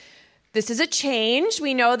 This is a change.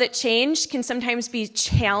 We know that change can sometimes be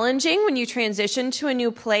challenging when you transition to a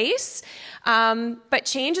new place, but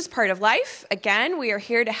change is part of life. Again, we are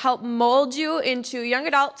here to help mold you into young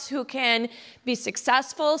adults who can be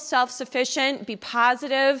successful, self-sufficient, be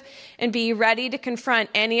positive, and be ready to confront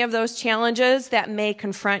any of those challenges that may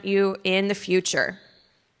confront you in the future.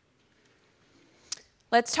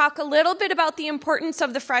 Let's talk a little bit about the importance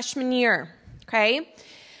of the freshman year, okay?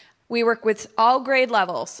 We work with all grade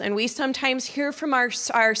levels, and we sometimes hear from our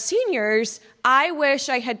seniors, I wish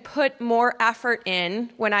I had put more effort in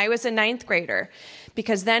when I was a 9th grader,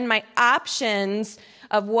 because then my options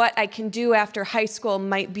of what I can do after high school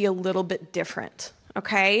might be a little bit different,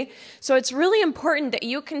 okay? So it's really important that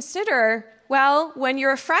you consider, well, when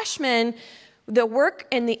you're a freshman, the work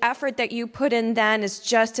and the effort that you put in then is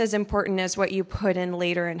just as important as what you put in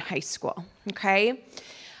later in high school, okay?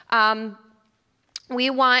 We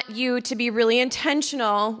want you to be really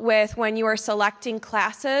intentional with when you are selecting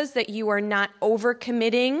classes that you are not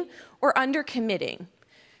overcommitting or undercommitting.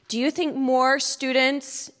 Do you think more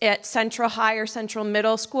students at Central High or Central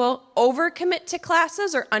Middle School overcommit to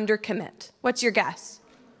classes or undercommit? What's your guess?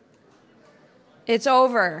 It's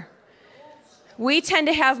over. We tend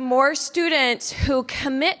to have more students who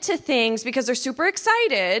commit to things because they're super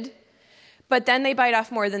excited, but then they bite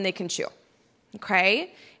off more than they can chew,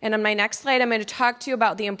 okay? And on my next slide, I'm going to talk to you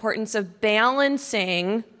about the importance of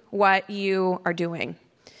balancing what you are doing.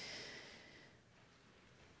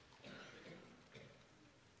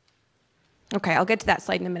 Okay, I'll get to that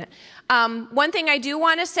slide in a minute. One thing I do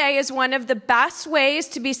want to say is one of the best ways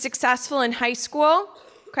to be successful in high school,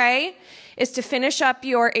 okay, is to finish up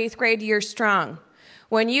your 8th grade year strong.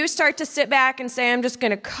 When you start to sit back and say, I'm just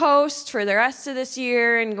going to coast for the rest of this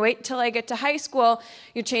year and wait until I get to high school,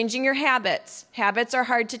 you're changing your habits. Habits are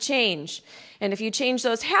hard to change. And if you change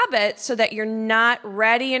those habits so that you're not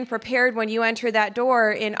ready and prepared when you enter that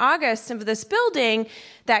door in August of this building,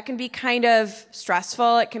 that can be kind of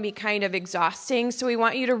stressful. It can be kind of exhausting. So we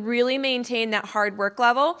want you to really maintain that hard work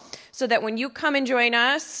level so that when you come and join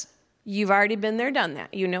us, you've already been there, done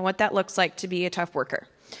that. You know what that looks like to be a tough worker.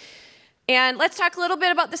 And let's talk a little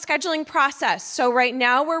bit about the scheduling process. So right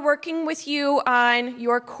now we're working with you on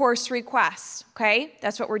your course requests, okay?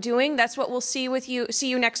 That's what we're doing. That's what we'll see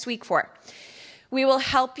you next week for. We will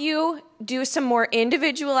help you do some more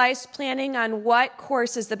individualized planning on what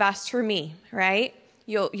course is the best for me, right?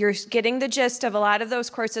 You're getting the gist of a lot of those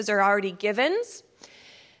courses are already givens.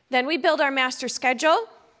 Then we build our master schedule,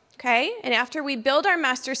 okay? And after we build our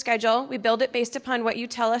master schedule, we build it based upon what you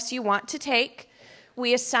tell us you want to take.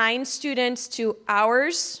 We assign students to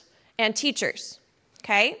hours and teachers,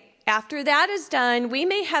 okay? After that is done, we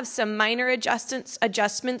may have some minor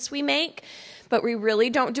adjustments we make, but we really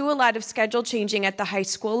don't do a lot of schedule changing at the high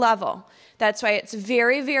school level. That's why it's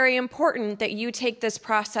very, very important that you take this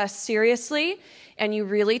process seriously and you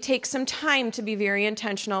really take some time to be very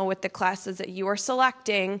intentional with the classes that you are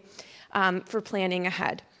selecting for planning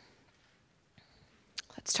ahead.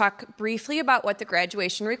 Let's talk briefly about what the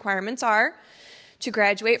graduation requirements are. To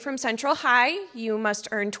graduate from Central High, you must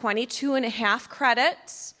earn 22.5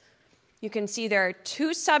 credits. You can see there are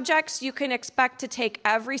 2 subjects you can expect to take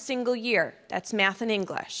every single year. That's math and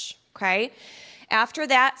English, okay? After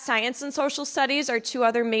that, science and social studies are 2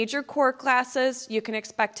 other major core classes. You can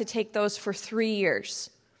expect to take those for 3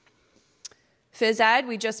 years. Phys Ed,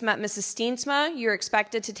 we just met Mrs. Steensma. You're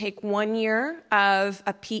expected to take 1 year of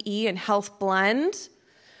a PE and health blend.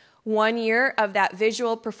 1 year of that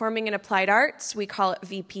visual, performing, and applied arts. We call it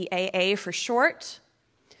VPAA for short.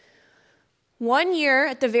 1 year,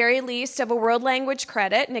 at the very least, of a world language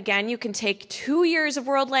credit. And again, you can take 2 years of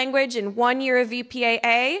world language and 1 year of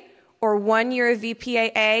VPAA, or 1 year of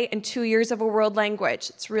VPAA and 2 years of a world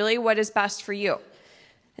language. It's really what is best for you.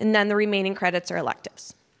 And then the remaining credits are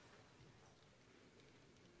electives.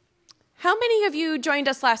 How many of you joined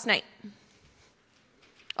us last night?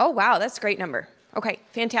 Oh, wow, that's a great number. Okay,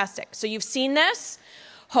 fantastic. So you've seen this.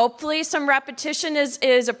 Hopefully some repetition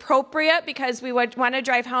is appropriate because we would want to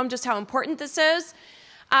drive home just how important this is.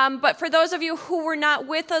 But for those of you who were not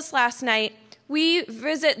with us last night, we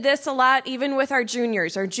visit this a lot even with our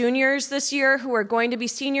juniors. Our juniors this year who are going to be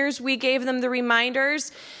seniors, we gave them the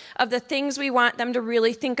reminders of the things we want them to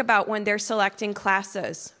really think about when they're selecting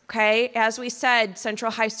classes. Okay, as we said,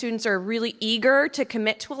 Central High students are really eager to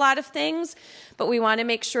commit to a lot of things, but we want to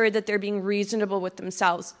make sure that they're being reasonable with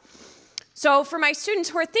themselves. So for my students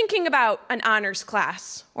who are thinking about an honors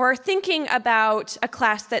class or thinking about a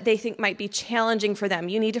class that they think might be challenging for them,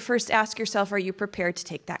 you need to first ask yourself, are you prepared to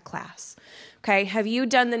take that class? Okay, have you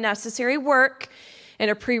done the necessary work in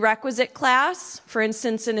a prerequisite class, for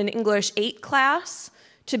instance, in an English 8 class,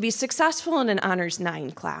 to be successful in an Honors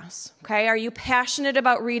 9 class? Okay, are you passionate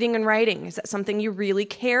about reading and writing? Is that something you really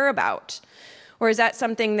care about? Or is that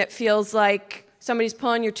something that feels like somebody's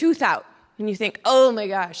pulling your tooth out and you think, oh my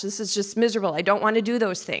gosh, this is just miserable. I don't want to do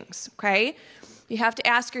those things, okay? You have to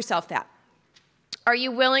ask yourself that. Are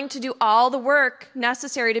you willing to do all the work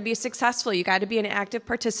necessary to be successful? You got to be an active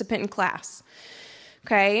participant in class,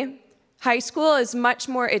 okay? High school is much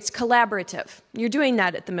more, it's collaborative. You're doing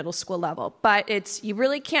that at the middle school level, but you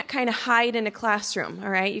really can't kind of hide in a classroom,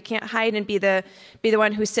 all right? You can't hide and be the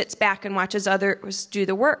one who sits back and watches others do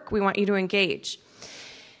the work. We want you to engage.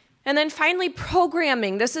 And then finally,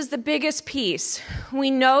 programming. This is the biggest piece.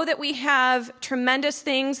 We know that we have tremendous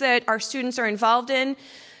things that our students are involved in,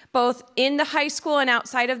 both in the high school and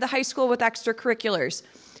outside of the high school with extracurriculars.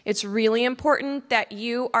 It's really important that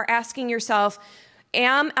you are asking yourself,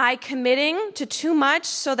 am I committing to too much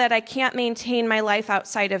so that I can't maintain my life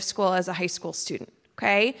outside of school as a high school student,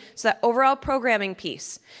 okay? So that overall programming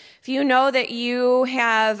piece. If you know that you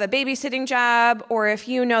have a babysitting job, or if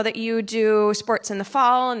you know that you do sports in the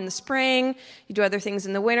fall and in the spring, you do other things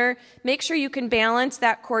in the winter, make sure you can balance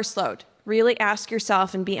that course load. Really ask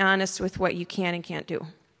yourself and be honest with what you can and can't do.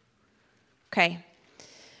 Okay.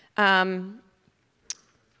 I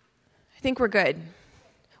think we're good.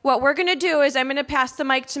 What we're going to do is I'm going to pass the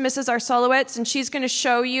mic to Mrs. Arsolowitz, and she's going to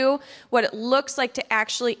show you what it looks like to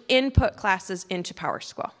actually input classes into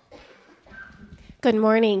PowerSchool. Good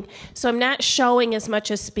morning. So I'm not showing as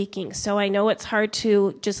much as speaking, so I know it's hard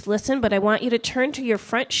to just listen, but I want you to turn to your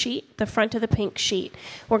front sheet, the front of the pink sheet.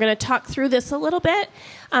 We're going to talk through this a little bit.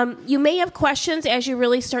 You may have questions as you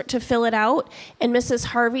really start to fill it out, and Mrs.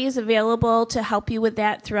 Harvey is available to help you with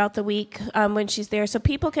that throughout the week when she's there. So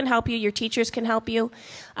people can help you, your teachers can help you.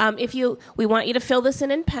 We want you to fill this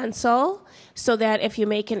in pencil, so that if you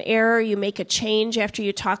make an error, you make a change after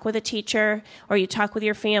you talk with a teacher or you talk with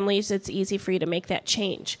your families, it's easy for you to make that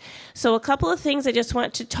change. So a couple of things I just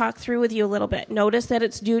want to talk through with you a little bit. Notice that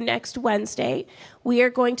it's due next Wednesday. We are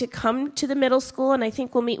going to come to the middle school, and I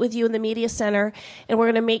think we'll meet with you in the media center, and we're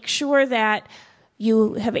going to make sure that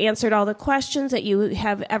you have answered all the questions, that you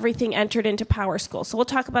have everything entered into PowerSchool. So we'll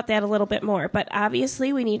talk about that a little bit more. But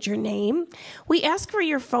obviously, we need your name. We ask for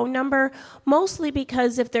your phone number, mostly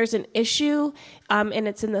because if there's an issue and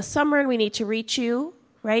it's in the summer and we need to reach you,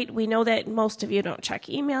 right? We know that most of you don't check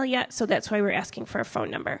email yet, so that's why we're asking for a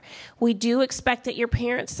phone number. We do expect that your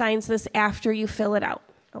parent signs this after you fill it out.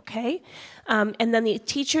 Okay? And then the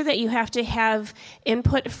teacher that you have to have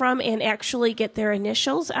input from and actually get their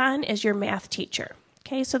initials on is your math teacher.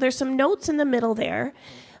 Okay? So there's some notes in the middle there.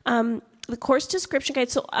 The course description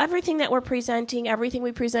guide, so everything that we're presenting, everything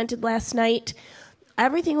we presented last night,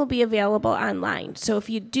 everything will be available online. So if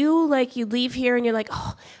you you leave here and you're like,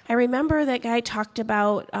 oh, I remember that guy talked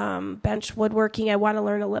about bench woodworking, I want to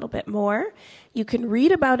learn a little bit more, you can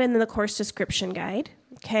read about it in the course description guide.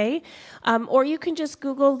 Okay, or you can just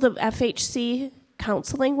Google the FHC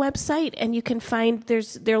counseling website, and you can find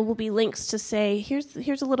there will be links to say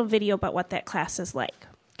here's a little video about what that class is like.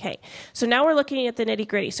 Okay, so now we're looking at the nitty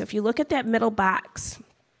gritty. So if you look at that middle box,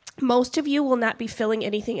 most of you will not be filling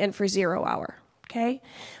anything in for 0 hour. Okay,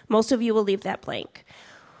 most of you will leave that blank.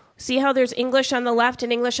 See how there's English on the left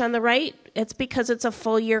and English on the right? It's because it's a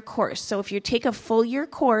full year course. So if you take a full year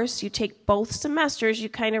course, you take both semesters, you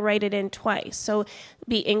kind of write it in twice. So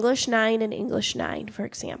be English 9 and English 9, for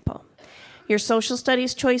example. Your social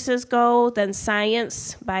studies choices go, then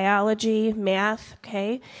science, biology, math,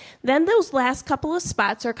 okay? Then those last couple of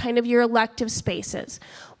spots are kind of your elective spaces.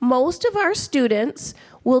 Most of our students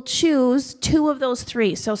will choose 2 of those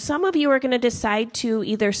 3. So some of you are going to decide to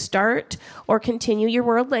either start or continue your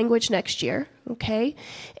world language next year, okay?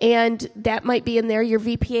 And that might be in there. Your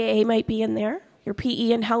VPAA might be in there, your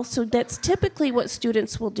PE and health. So that's typically what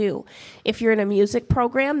students will do. If you're in a music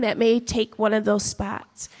program, that may take one of those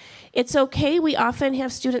spots. It's okay. We often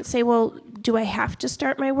have students say, well, do I have to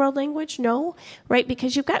start my world language? No, right?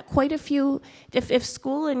 Because you've got quite a few, if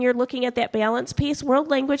school and you're looking at that balance piece, world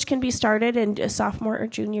language can be started in a sophomore or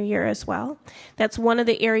junior year as well. That's one of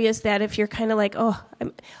the areas that if you're kind of like, oh,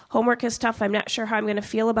 homework is tough, I'm not sure how I'm going to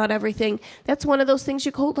feel about everything, that's one of those things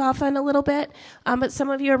you hold off on a little bit. But some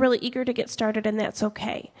of you are really eager to get started, and that's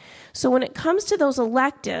okay. So when it comes to those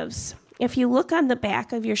electives, if you look on the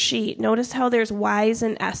back of your sheet, notice how there's Y's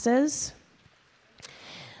and S's.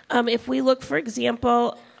 If we look, for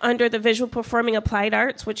example, under the Visual Performing Applied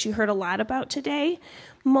Arts, which you heard a lot about today,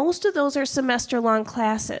 most of those are semester-long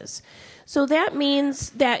classes. So that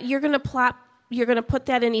means that you're going to put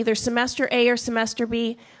that in either semester A or semester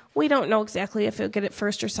B. We don't know exactly if you'll get it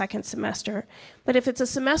first or second semester. But if it's a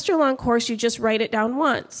semester-long course, you just write it down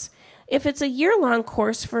once. If it's a year-long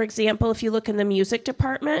course, for example, if you look in the music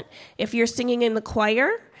department, if you're singing in the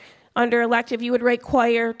choir, under elective, you would write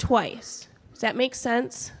choir twice. Does that make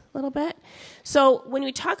sense a little bit? So when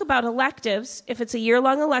we talk about electives, if it's a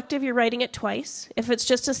year-long elective, you're writing it twice. If it's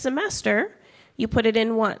just a semester, you put it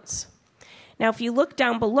in once. Now, if you look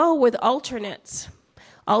down below with alternates,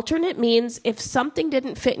 alternate means if something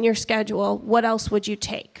didn't fit in your schedule, what else would you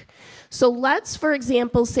take? So let's, for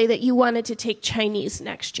example, say that you wanted to take Chinese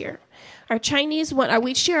next year. Our Chinese one,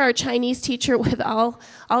 we share our Chinese teacher with all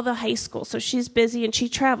the high school. So she's busy and she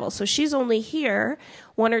travels. So she's only here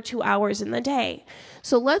 1 or 2 hours in the day.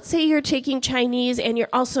 So let's say you're taking Chinese and you're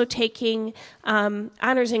also taking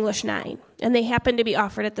Honors English 9, and they happen to be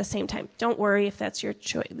offered at the same time. Don't worry if that's your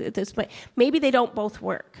choice. Maybe they don't both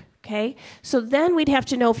work. Okay, so then we'd have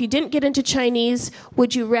to know, if you didn't get into Chinese,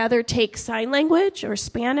 would you rather take sign language or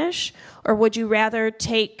Spanish, or would you rather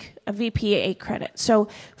take a VPA credit? So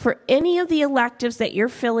for any of the electives that you're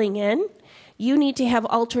filling in, you need to have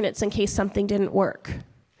alternates in case something didn't work.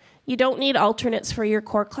 You don't need alternates for your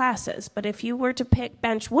core classes, but if you were to pick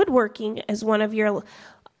bench woodworking as one of your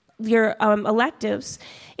electives,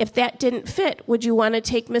 if that didn't fit, would you want to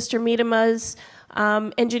take Mr. Miedema's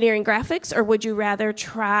engineering graphics, or would you rather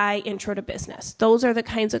try intro to business? Those are the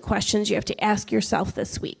kinds of questions you have to ask yourself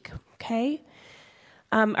this week, okay?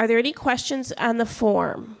 Are there any questions on the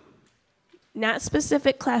form? Not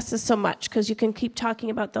specific classes so much, because you can keep talking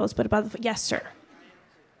about those, but about the, yes, sir.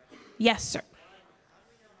 Yes, sir.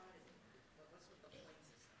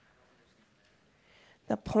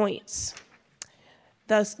 The points.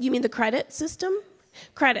 You mean the credit system?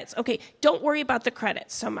 Credits, okay, don't worry about the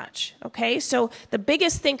credits so much, okay? So the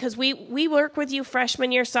biggest thing, because we work with you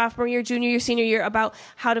freshman year, sophomore year, junior year, senior year about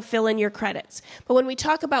how to fill in your credits. But when we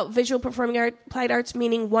talk about visual performing art, applied arts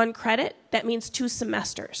meaning 1 credit, that means 2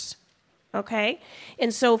 semesters, okay?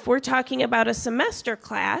 And so if we're talking about a semester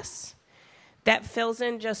class, that fills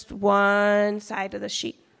in just 1 side of the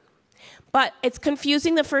sheet. But it's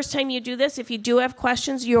confusing the first time you do this. If you do have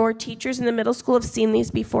questions, your teachers in the middle school have seen these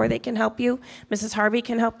before. They can help you. Mrs. Harvey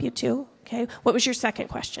can help you too. Okay. What was your second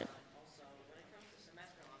question?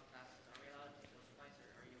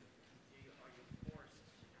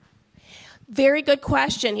 Very good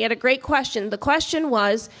question. You had a great question. The question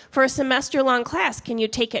was, for a semester-long class, can you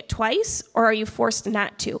take it twice, or are you forced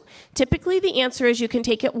not to? Typically, the answer is you can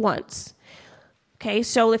take it once. Okay,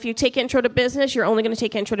 so if you take Intro to Business, you're only going to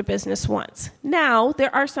take Intro to Business once. Now,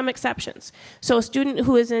 there are some exceptions. So a student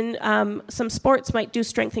who is in some sports might do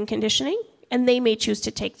strength and conditioning, and they may choose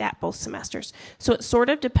to take that both semesters. So it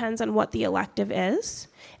sort of depends on what the elective is,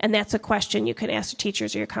 and that's a question you can ask your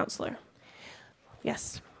teachers or your counselor.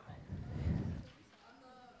 Yes?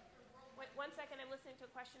 Wait, 1 second, I'm listening to a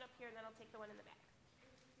question up here, and then I'll take the one in the back.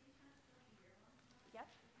 Yep.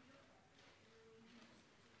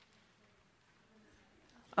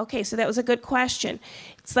 Okay, so that was a good question.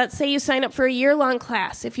 So let's say you sign up for a year-long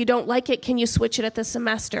class. If you don't like it, can you switch it at the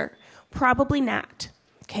semester? Probably not.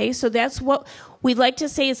 Okay, so that's what we'd like to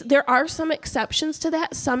say is there are some exceptions to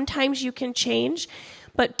that. Sometimes you can change,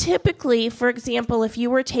 but typically, for example, if you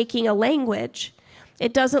were taking a language,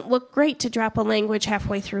 it doesn't look great to drop a language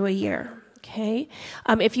halfway through a year. Okay,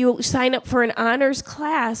 if you sign up for an honors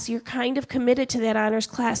class, you're kind of committed to that honors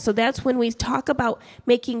class. So that's when we talk about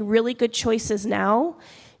making really good choices now,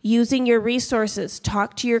 using your resources.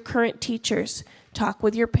 Talk to your current teachers, talk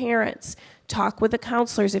with your parents, talk with the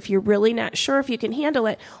counselors if you're really not sure if you can handle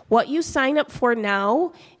it. What you sign up for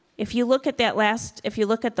now, if you look at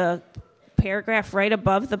the paragraph right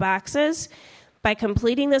above the boxes, by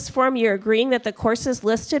completing this form, you're agreeing that the courses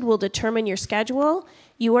listed will determine your schedule.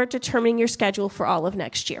 You are determining your schedule for all of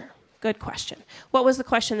next year. Good question. What was the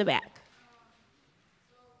question in the back?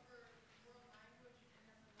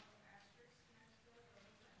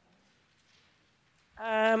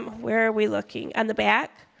 Where are we looking? On the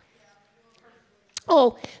back?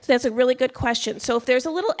 Oh, so that's a really good question. So if there's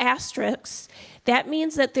a little asterisk, that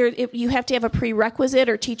means that you have to have a prerequisite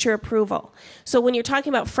or teacher approval. So when you're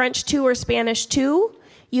talking about French 2 or Spanish 2,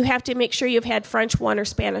 you have to make sure you've had French 1 or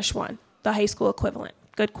Spanish 1, the high school equivalent.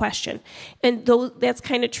 Good question. And that's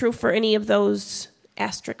kind of true for any of those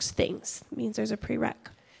asterisk things. It means there's a prereq.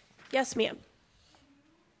 Yes, ma'am.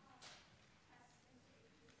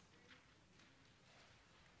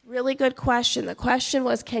 Really good question. The question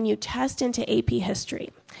was, can you test into AP history?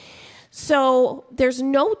 So there's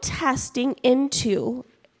no testing into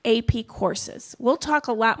AP courses. We'll talk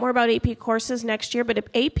a lot more about AP courses next year, but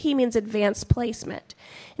AP means advanced placement.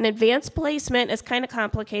 And advanced placement is kind of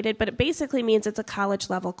complicated, but it basically means it's a college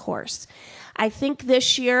level course. I think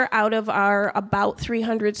this year, out of our about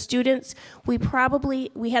 300 students, we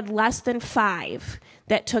had less than 5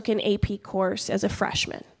 that took an AP course as a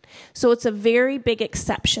freshman. So it's a very big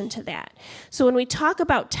exception to that. So when we talk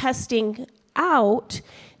about testing out,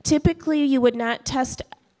 typically you would not test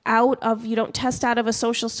you don't test out of a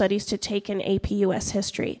social studies to take an AP US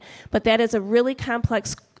history. But that is a really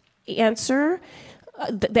complex answer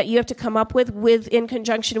that you have to come up with in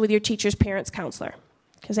conjunction with your teacher's parents counselor.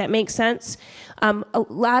 Does that make sense? A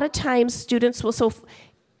lot of times students will,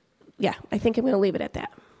 yeah, I think I'm going to leave it at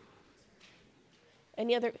that.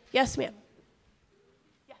 Any other? Yes, ma'am.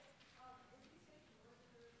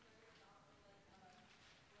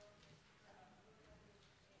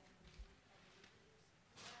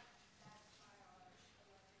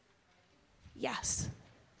 Yes.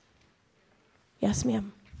 Yes,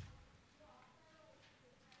 ma'am.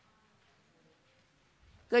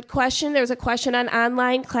 Good question. There's a question on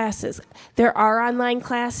online classes. There are online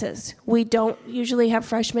classes. We don't usually have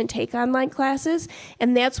freshmen take online classes,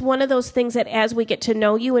 and that's one of those things that as we get to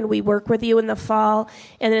know you and we work with you in the fall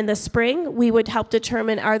and in the spring, we would help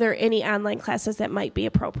determine are there any online classes that might be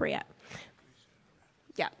appropriate.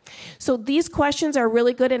 Yeah. So these questions are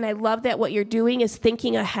really good, and I love that what you're doing is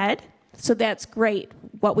thinking ahead. So that's great.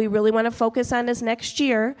 What we really want to focus on is next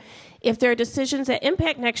year. If there are decisions that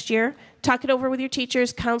impact next year, talk it over with your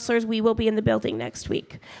teachers, counselors. We will be in the building next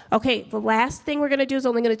week. Okay, the last thing we're going to do is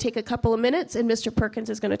only going to take a couple of minutes, and Mr. Perkins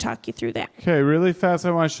is going to talk you through that. Okay, really fast,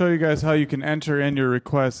 I want to show you guys how you can enter in your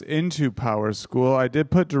requests into PowerSchool. I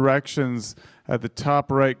did put directions at the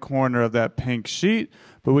top right corner of that pink sheet,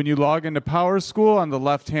 but when you log into PowerSchool on the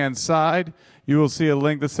left-hand side, you will see a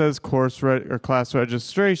link that says course or class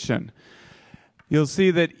registration. You'll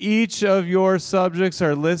see that each of your subjects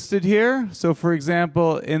are listed here. So for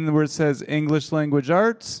example, in where it says English Language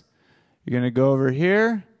Arts, you're going to go over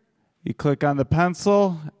here, you click on the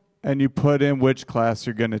pencil, and you put in which class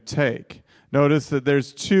you're going to take. Notice that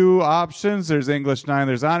there's two options. There's English 9,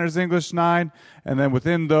 there's Honors English 9, and then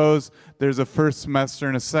within those, there's a first semester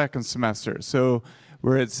and a second semester. So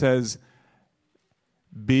where it says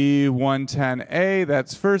B110A,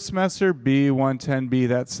 that's first semester, B110B,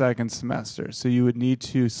 that's second semester. So you would need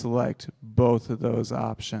to select both of those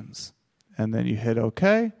options. And then you hit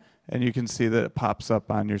OK, and you can see that it pops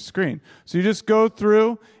up on your screen. So you just go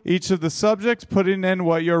through each of the subjects, putting in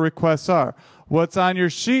what your requests are. What's on your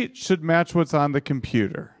sheet should match what's on the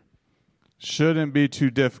computer. Shouldn't be too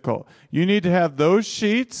difficult. You need to have those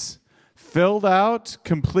sheets filled out,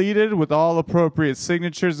 completed with all appropriate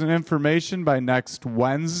signatures and information by next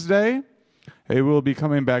Wednesday. Hey, we'll be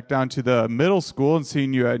coming back down to the middle school and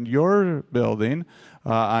seeing you at your building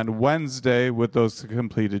on Wednesday with those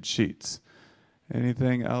completed sheets.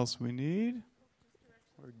 Anything else we need?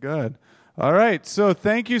 We're good. All right, so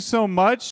thank you so much.